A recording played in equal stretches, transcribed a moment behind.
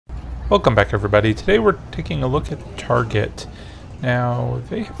Welcome back, everybody. Today we're taking a look at Target. Now,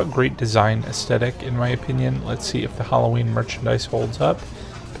 they have a great design aesthetic, in my opinion. Let's see if the Halloween merchandise holds up.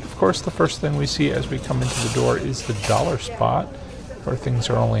 But of course, the first thing we see as we come into the door is the dollar spot, where things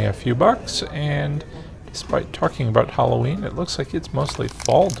are only a few bucks. And despite talking about Halloween, it looks like it's mostly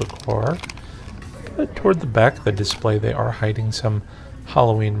fall decor. But toward the back of the display, they are hiding some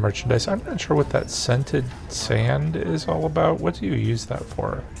Halloween merchandise. I'm not sure what that scented sand is all about. What do you use that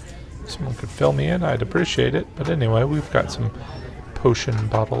for? If someone could fill me in, I'd appreciate it. But anyway, we've got some potion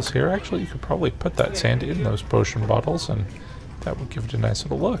bottles here. Actually, you could probably put that sand in those potion bottles and that would give it a nice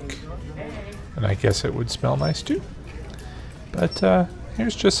little look. And I guess it would smell nice too. But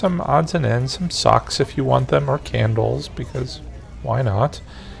here's just some odds and ends, some socks if you want them, or candles, because why not?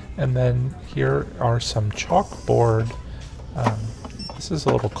 And then here are some chalkboard. This is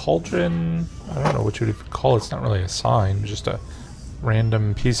a little cauldron. I don't know what you would call it. It's not really a sign, just a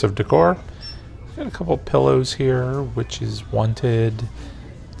random piece of decor. Got a couple pillows here, which is wanted.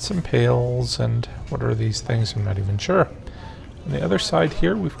 Some pails, and what are these things? I'm not even sure. On the other side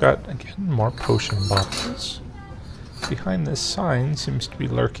here, we've got, again, more potion bottles. Behind this sign seems to be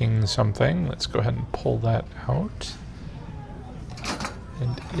lurking something. Let's go ahead and pull that out.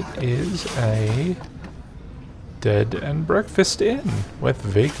 And it is a Dead and Breakfast Inn with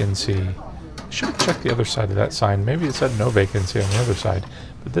vacancy. Should have checked the other side of that sign. Maybe it said no vacancy on the other side.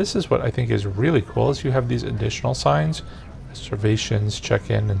 But this is what I think is really cool, is you have these additional signs, reservations,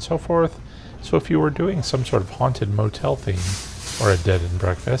 check-in, and so forth. So if you were doing some sort of haunted motel theme, or a dead and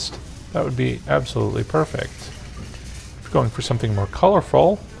breakfast, that would be absolutely perfect. If you're going for something more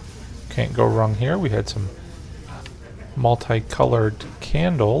colorful, can't go wrong here. We had some multicolored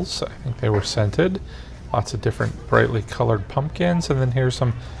candles. I think they were scented. Lots of different brightly colored pumpkins, and then here's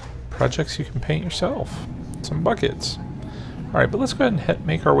some projects you can paint yourself. Some buckets. Alright, but let's go ahead and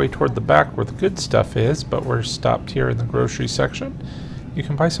make our way toward the back where the good stuff is, but we're stopped here in the grocery section. You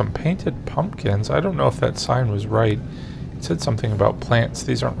can buy some painted pumpkins. I don't know if that sign was right. It said something about plants.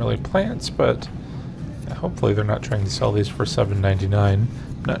 These aren't really plants, but hopefully they're not trying to sell these for $7.99. I'm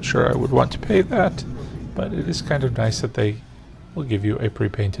not sure I would want to pay that, but it is kind of nice that they will give you a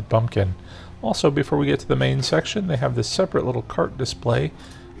pre-painted pumpkin. Also, before we get to the main section, they have this separate little cart display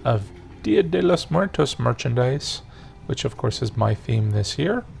of Dia de los Muertos merchandise, which of course is my theme this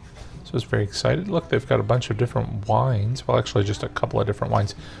year. So I was very excited. Look, they've got a bunch of different wines. Well, actually just a couple of different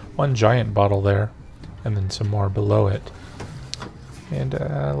wines. One giant bottle there, and then some more below it. And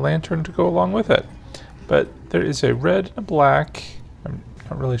a lantern to go along with it. But there is a red and a black. I'm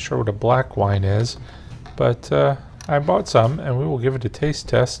not really sure what a black wine is, but I bought some, and we will give it a taste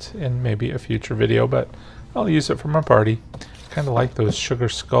test in maybe a future video, but I'll use it for my party. Kind of like those sugar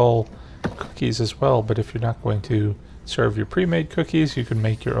skull cookies as well, but if you're not going to serve your pre-made cookies, you can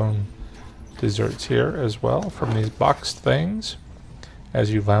make your own desserts here as well from these boxed things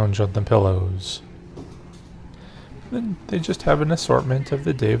as you lounge on the pillows. Then they just have an assortment of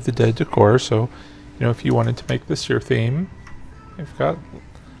the Day of the Dead decor, so you know, if you wanted to make this your theme, you've got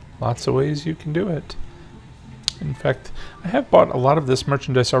lots of ways you can do it. In fact, I have bought a lot of this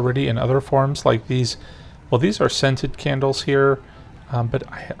merchandise already in other forms, like these. Well, these are scented candles here, but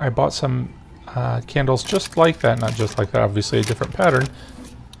I bought some candles just like that. Not just like that, obviously a different pattern,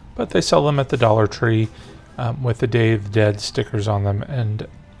 but they sell them at the Dollar Tree with the Day of the Dead stickers on them, and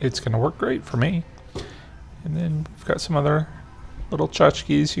it's going to work great for me. And then we've got some other little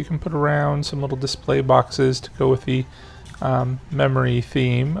tchotchkes you can put around, some little display boxes to go with the memory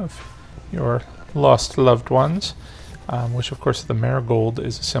theme of your lost loved ones, which of course the marigold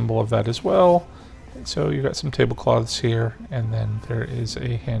is a symbol of that as well. So you've got some tablecloths here, and then there is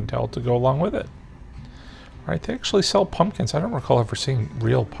a hand towel to go along with it. Alright, they actually sell pumpkins. I don't recall ever seeing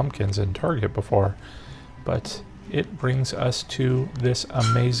real pumpkins in Target before, but it brings us to this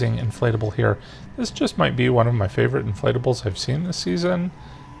amazing inflatable here. This just might be one of my favorite inflatables I've seen this season.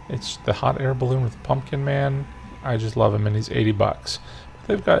 It's the hot air balloon with Pumpkin Man. I just love him, and he's 80 bucks.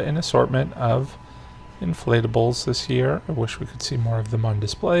 They've got an assortment of inflatables this year. I wish we could see more of them on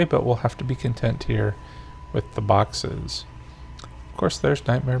display, but we'll have to be content here with the boxes. Of course, there's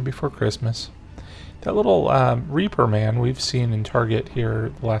Nightmare Before Christmas. That little Reaper Man we've seen in Target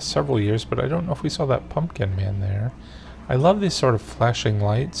here the last several years, but I don't know if we saw that Pumpkin Man there. I love these sort of flashing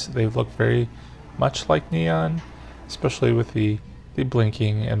lights. They look very much like neon, especially with the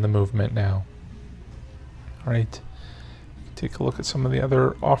blinking and the movement now. Alright. Take a look at some of the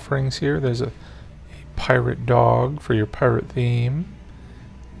other offerings here. There's a pirate dog for your pirate theme.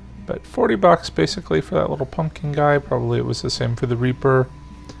 But 40 bucks basically for that little pumpkin guy. Probably it was the same for the Reaper.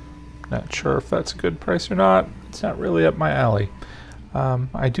 Not sure if that's a good price or not. It's not really up my alley.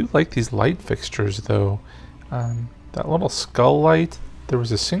 I do like these light fixtures though. That little skull light, there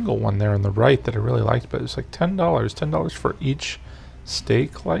was a single one there on the right that I really liked, but it was like $10. $10 for each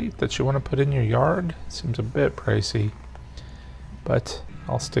stake light that you want to put in your yard. Seems a bit pricey, but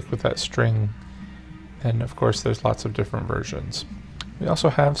I'll stick with that string. And of course there's lots of different versions. We also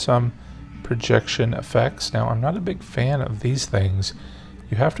have some projection effects. Now I'm not a big fan of these things.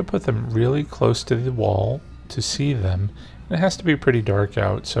 You have to put them really close to the wall to see them. And it has to be pretty dark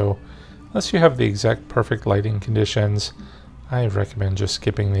out, so unless you have the exact perfect lighting conditions, I recommend just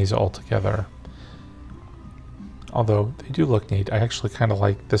skipping these altogether. Although they do look neat. I actually kind of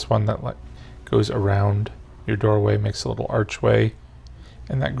like this one that goes around your doorway, makes a little archway.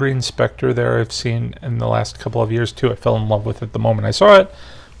 And that green specter there I've seen in the last couple of years too. I fell in love with it the moment I saw it.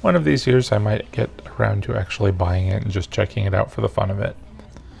 One of these years I might get around to actually buying it and just checking it out for the fun of it.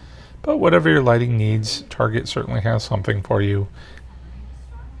 But whatever your lighting needs, Target certainly has something for you.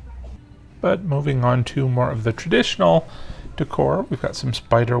 But moving on to more of the traditional decor, we've got some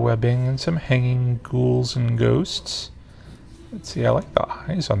spider webbing and some hanging ghouls and ghosts. Let's see, I like the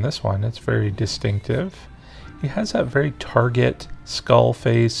eyes on this one. It's very distinctive. He has that very Target skull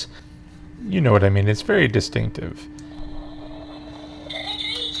face. You know what I mean, it's very distinctive.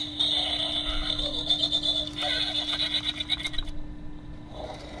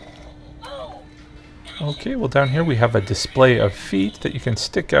 Okay, well down here we have a display of feet that you can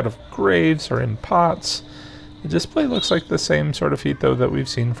stick out of graves or in pots. The display looks like the same sort of feet though that we've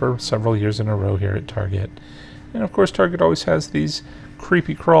seen for several years in a row here at Target. And of course Target always has these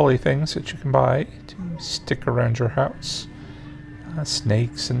creepy crawly things that you can buy to stick around your house.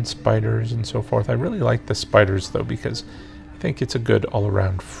 Snakes and spiders and so forth. I really like the spiders though because I think it's a good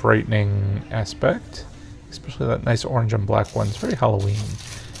all-around frightening aspect. Especially that nice orange and black one. It's very Halloween.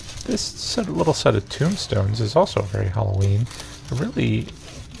 This little set of tombstones is also very Halloween. I'm really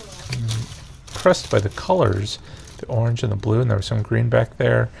impressed by the colors, the orange and the blue, and there was some green back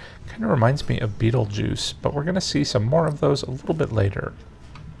there. Kind of reminds me of Beetlejuice, but we're going to see some more of those a little bit later.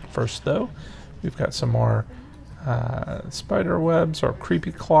 First though, we've got some more spider webs or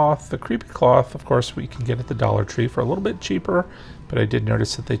creepy cloth. The creepy cloth, of course, we can get at the Dollar Tree for a little bit cheaper, but I did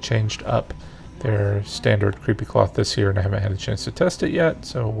notice that they changed up their standard creepy cloth this year, and I haven't had a chance to test it yet,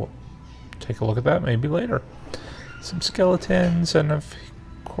 so we'll take a look at that maybe later. Some skeletons, and of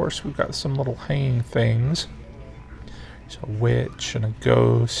course we've got some little hanging things. There's a witch and a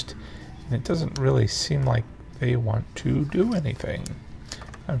ghost, and it doesn't really seem like they want to do anything.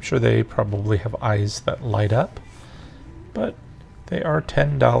 I'm sure they probably have eyes that light up, but they are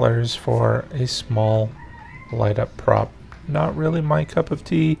 $10 for a small light up prop. Not really my cup of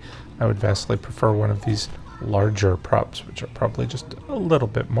tea. I would vastly prefer one of these larger props, which are probably just a little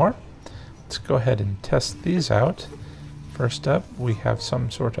bit more. Let's go ahead and test these out. First up, we have some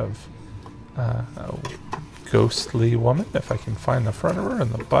sort of ghostly woman. If I can find the front of her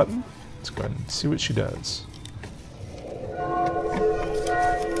and the button, let's go ahead and see what she does.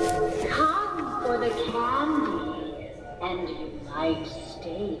 Come for the candy, and you might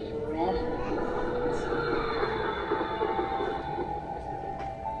stay forever.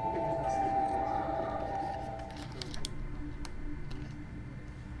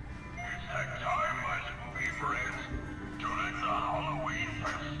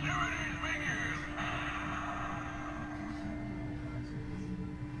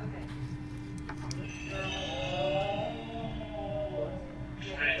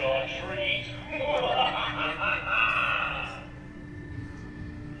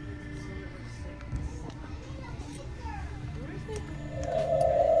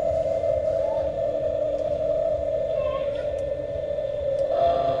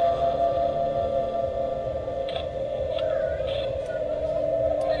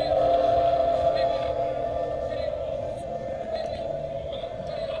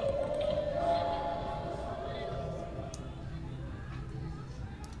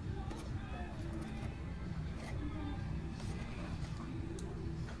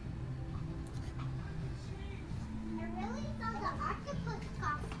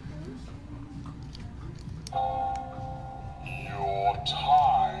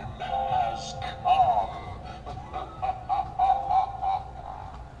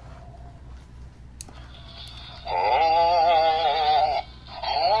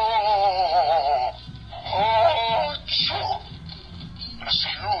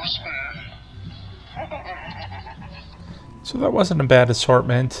 So that wasn't a bad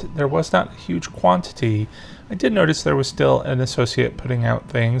assortment. There was not a huge quantity. I did notice there was still an associate putting out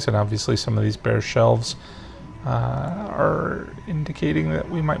things, and obviously some of these bare shelves are indicating that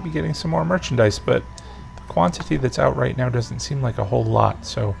we might be getting some more merchandise, but the quantity that's out right now doesn't seem like a whole lot.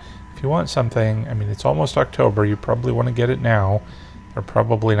 So if you want something, I mean, it's almost October, you probably want to get it now. They're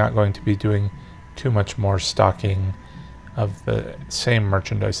probably not going to be doing too much more stocking of the same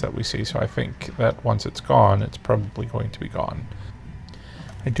merchandise that we see. So I think that once it's gone, it's probably going to be gone.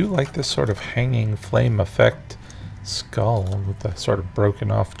 I do like this sort of hanging flame effect skull with the sort of broken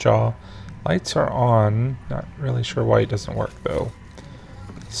off jaw. Lights are on. Not really sure why it doesn't work though.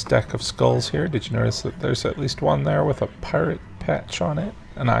 Stack of skulls here. Did you notice that there's at least one there with a pirate patch on it?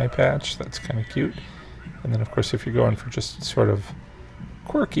 An eye patch. That's kind of cute. And then of course if you're going for just sort of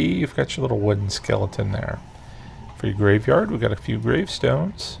quirky, you've got your little wooden skeleton there. For your graveyard, we've got a few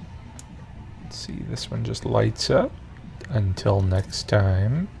gravestones. Let's see, this one just lights up. Until next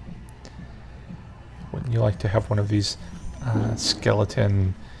time. Wouldn't you like to have one of these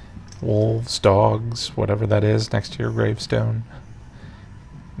skeleton wolves, dogs, whatever that is, next to your gravestone?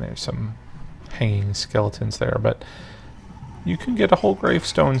 There's some hanging skeletons there, but you can get a whole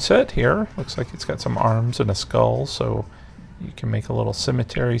gravestone set here. Looks like it's got some arms and a skull, so you can make a little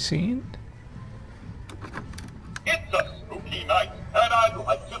cemetery scene. It's a spooky night, and I'd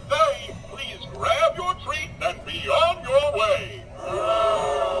like to say, please grab your treat and be on your way.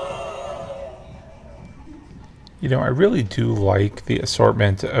 You know, I really do like the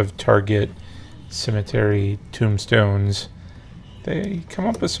assortment of Target cemetery tombstones. They come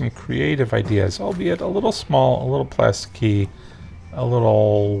up with some creative ideas, albeit a little small, a little plasticky, a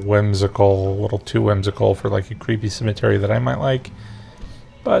little whimsical, a little too whimsical for like a creepy cemetery that I might like.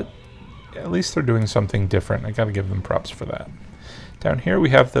 But at least they're doing something different. I gotta give them props for that. Down here we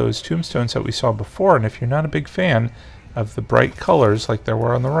have those tombstones that we saw before, and if you're not a big fan of the bright colors like there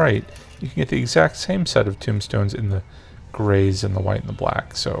were on the right, you can get the exact same set of tombstones in the grays and the white and the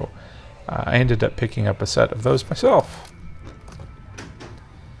black. So I ended up picking up a set of those myself.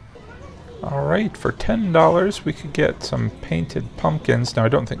 Alright, for $10 we could get some painted pumpkins. Now I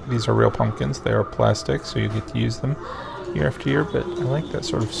don't think these are real pumpkins, they are plastic, so you get to use them year after year, but I like that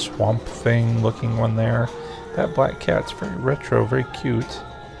sort of swamp thing looking one there. That black cat's very retro, very cute.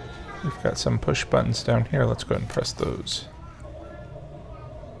 We've got some push buttons down here, let's go ahead and press those.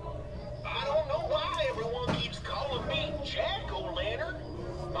 I don't know why everyone keeps calling me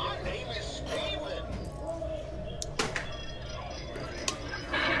Jack-o'-lantern. My name is Steven.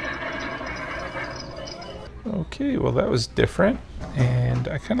 Okay, well that was different, and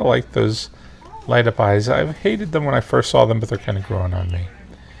I kind of like those light up eyes. I've hated them when I first saw them, but they're kind of growing on me.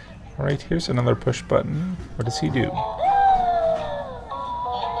 Alright, here's another push button. What does he do?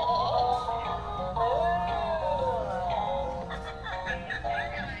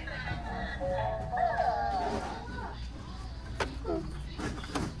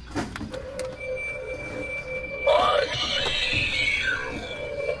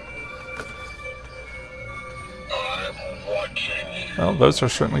 Well, those are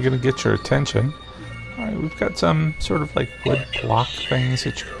certainly going to get your attention. Alright, we've got some sort of like wood block things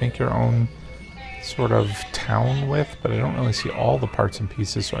that you can make your own sort of town with, but I don't really see all the parts and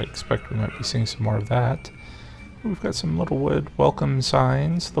pieces, so I expect we might be seeing some more of that. We've got some little wood welcome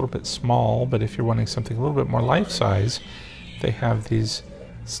signs, a little bit small, but if you're wanting something a little bit more life-size, they have these,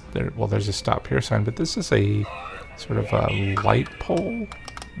 well, there's a stop here sign, but this is a sort of a light pole.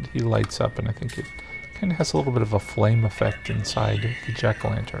 He lights up, and I think it kind of has a little bit of a flame effect inside the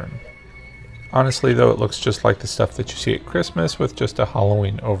jack-o'-lantern. Honestly, though, it looks just like the stuff that you see at Christmas with just a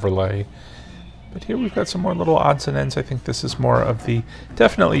Halloween overlay. But here we've got some more little odds and ends. I think this is more of the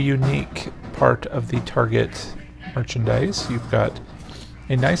definitely unique part of the Target merchandise. You've got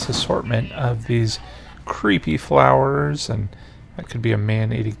a nice assortment of these creepy flowers, and that could be a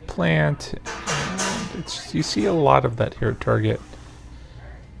man-eating plant. And you see a lot of that here at Target.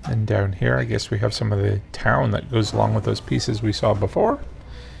 And down here, I guess we have some of the town that goes along with those pieces we saw before.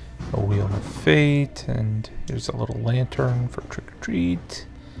 A Wheel of Fate, and here's a little lantern for trick-or-treat.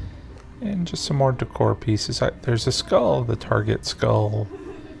 And just some more decor pieces. There's a skull, the Target skull.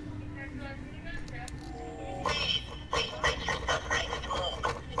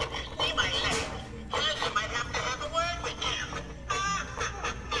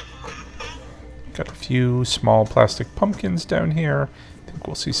 Got a few small plastic pumpkins down here. I think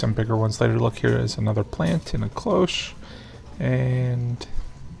we'll see some bigger ones later. Look, here is another plant in a cloche. And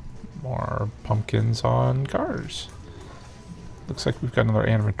more pumpkins on cars. Looks like we've got another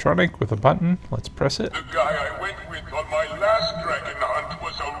animatronic with a button. Let's press it. The guy I went with on my last dragon hunt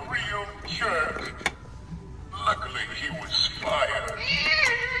was a real jerk. Luckily, he was fired.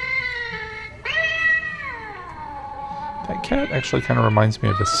 That cat actually kind of reminds me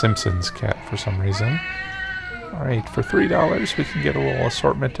of a Simpsons cat for some reason. Alright, for $3 we can get a little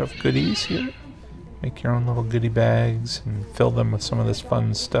assortment of goodies here. Make your own little goodie bags and fill them with some of this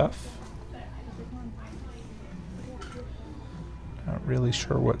fun stuff. Not really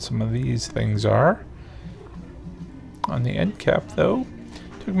sure what some of these things are. On the end cap, though,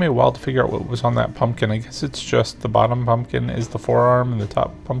 took me a while to figure out what was on that pumpkin. I guess it's just the bottom pumpkin is the forearm and the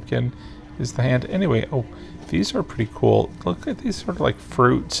top pumpkin is the hand. Anyway, oh, these are pretty cool. Look at these sort of like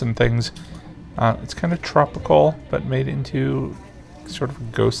fruits and things. It's kind of tropical, but made into sort of a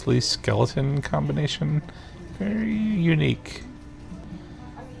ghostly skeleton combination. Very unique.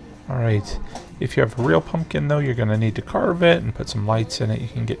 Alright, if you have a real pumpkin though, you're going to need to carve it and put some lights in it. You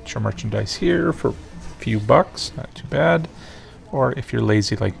can get your merchandise here for a few bucks, not too bad. Or if you're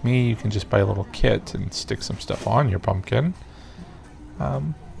lazy like me, you can just buy a little kit and stick some stuff on your pumpkin.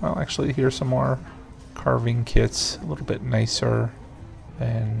 Well, actually, here's some more carving kits, a little bit nicer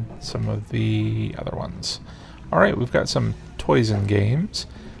than some of the other ones. Alright, we've got some toys and games.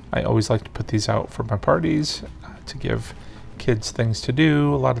 I always like to put these out for my parties to give kids things to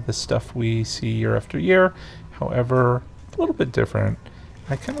do. A lot of the stuff we see year after year, however, a little bit different.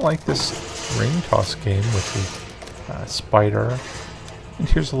 I kind of like this ring toss game with the spider. And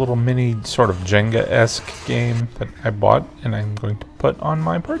here's a little mini sort of Jenga-esque game that I bought and I'm going to put on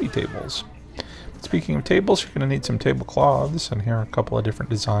my party tables. Speaking of tables, you're going to need some tablecloths, and here are a couple of different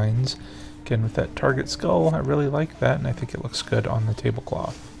designs. Again, with that target skull, I really like that, and I think it looks good on the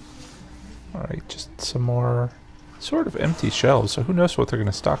tablecloth. Alright, just some more sort of empty shelves, so who knows what they're going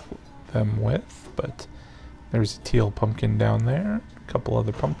to stock them with, but there's a teal pumpkin down there, a couple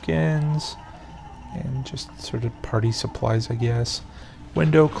other pumpkins, and just sort of party supplies, I guess.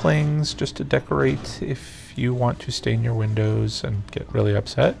 Window clings, just to decorate. If you want to stain your windows and get really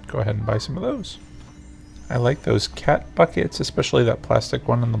upset, go ahead and buy some of those. I like those cat buckets, especially that plastic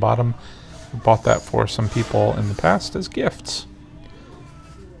one on the bottom. I bought that for some people in the past as gifts.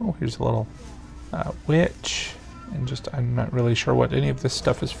 Oh, here's a little witch. And just, I'm not really sure what any of this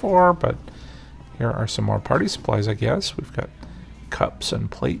stuff is for, but here are some more party supplies, I guess. We've got cups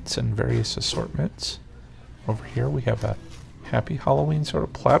and plates and various assortments. Over here we have a Happy Halloween sort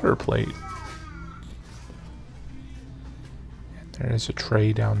of platter plate. And there is a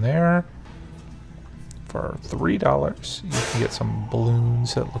tray down there. For $3, you can get some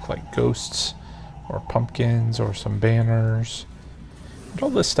balloons that look like ghosts, or pumpkins, or some banners. And all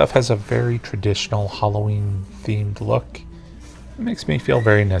this stuff has a very traditional Halloween-themed look. It makes me feel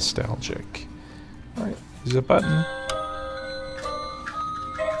very nostalgic. Alright, there's a button.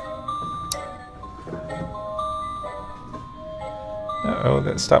 Uh-oh,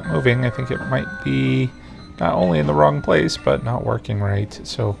 that stopped moving. I think it might be not only in the wrong place, but not working right.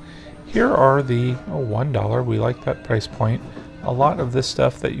 So here are the $1. We like that price point. A lot of this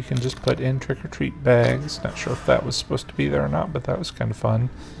stuff that you can just put in trick-or-treat bags. Not sure if that was supposed to be there or not, but that was kind of fun.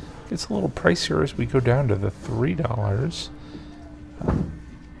 It's a little pricier as we go down to the $3.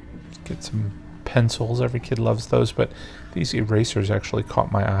 Get some pencils. Every kid loves those, but these erasers actually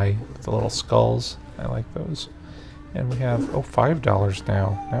caught my eye with the little skulls. I like those. And we have, oh, $5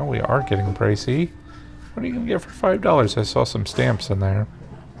 now. Now we are getting pricey. What are you going to get for $5? I saw some stamps in there.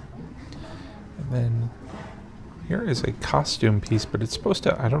 And then here is a costume piece, but it's supposed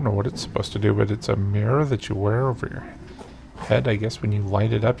to, I don't know what it's supposed to do, but it's a mirror that you wear over your head. I guess when you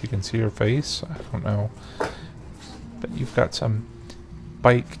light it up, you can see your face. I don't know. But you've got some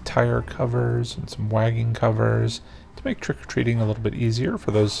bike tire covers and some wagon covers to make trick-or-treating a little bit easier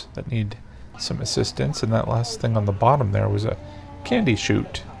for those that need some assistance. And that last thing on the bottom there was a candy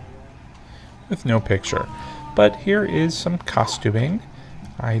chute with no picture. But here is some costuming.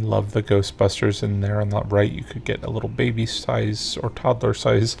 I love the Ghostbusters in there on the right. You could get a little baby size or toddler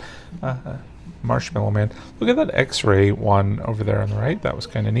size Marshmallow Man. Look at that X-ray one over there on the right. That was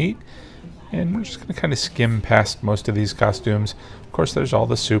kind of neat. And we're just going to kind of skim past most of these costumes. Of course, there's all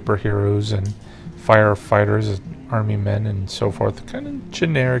the superheroes and firefighters and army men and so forth. Kind of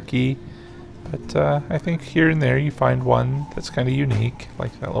generic-y. But I think here and there you find one that's kind of unique,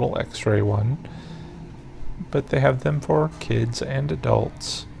 like that little X-ray one. But they have them for kids and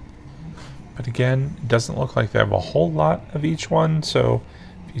adults. But again, it doesn't look like they have a whole lot of each one, so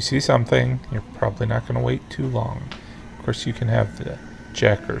if you see something, you're probably not going to wait too long. Of course, you can have the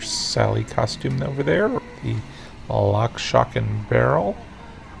Jack or Sally costume over there, or the Lock, Shock, and Barrel,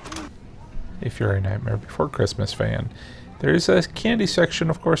 if you're a Nightmare Before Christmas fan. There is a candy section,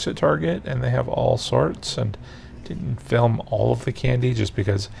 of course, at Target, and they have all sorts, and didn't film all of the candy just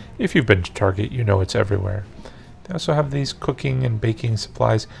because if you've been to Target, you know it's everywhere. They also have these cooking and baking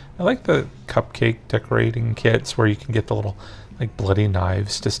supplies. I like the cupcake decorating kits where you can get the little like bloody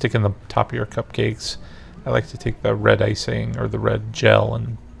knives to stick in the top of your cupcakes. I like to take the red icing or the red gel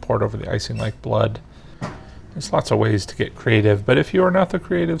and pour it over the icing like blood. There's lots of ways to get creative, but if you are not the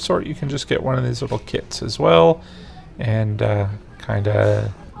creative sort, you can just get one of these little kits as well and kind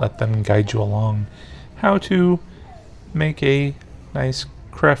of let them guide you along how to make a nice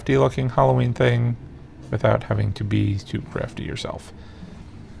crafty looking Halloween thing without having to be too crafty yourself.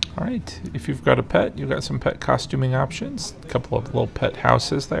 Alright, if you've got a pet, you've got some pet costuming options, a couple of little pet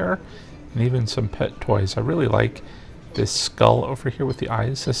houses there, and even some pet toys. I really like this skull over here with the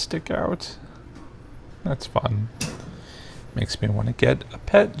eyes that stick out. That's fun. Makes me want to get a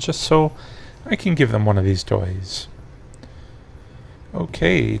pet just so I can give them one of these toys.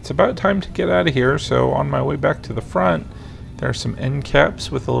 Okay, it's about time to get out of here, so on my way back to the front, there are some end caps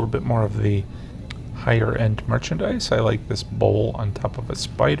with a little bit more of the higher end merchandise. I like this bowl on top of a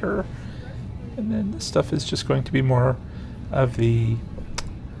spider. And then this stuff is just going to be more of the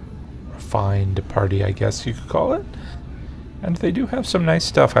refined party, I guess you could call it. And they do have some nice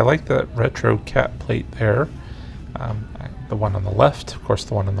stuff. I like that retro cat plate there. The one on the left, of course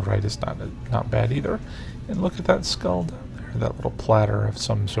the one on the right is not bad either. And look at that skull down there, that little platter of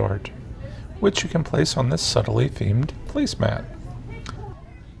some sort, which you can place on this subtly themed placemat.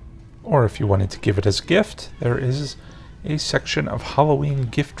 Or if you wanted to give it as a gift, there is a section of Halloween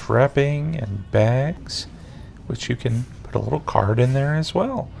gift wrapping and bags, which you can put a little card in there as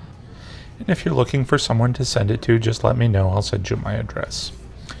well. And if you're looking for someone to send it to, just let me know. I'll send you my address.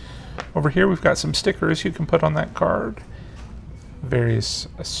 Over here we've got some stickers you can put on that card. Various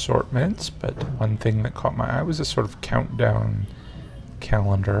assortments, but one thing that caught my eye was a sort of countdown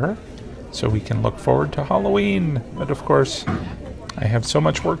calendar, so we can look forward to Halloween. But of course, I have so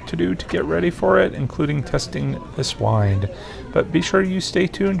much work to do to get ready for it, including testing this wine. But be sure you stay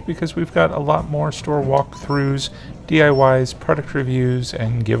tuned because we've got a lot more store walkthroughs, DIYs, product reviews,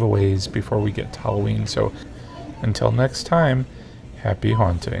 and giveaways before we get to Halloween. So until next time, happy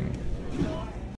haunting.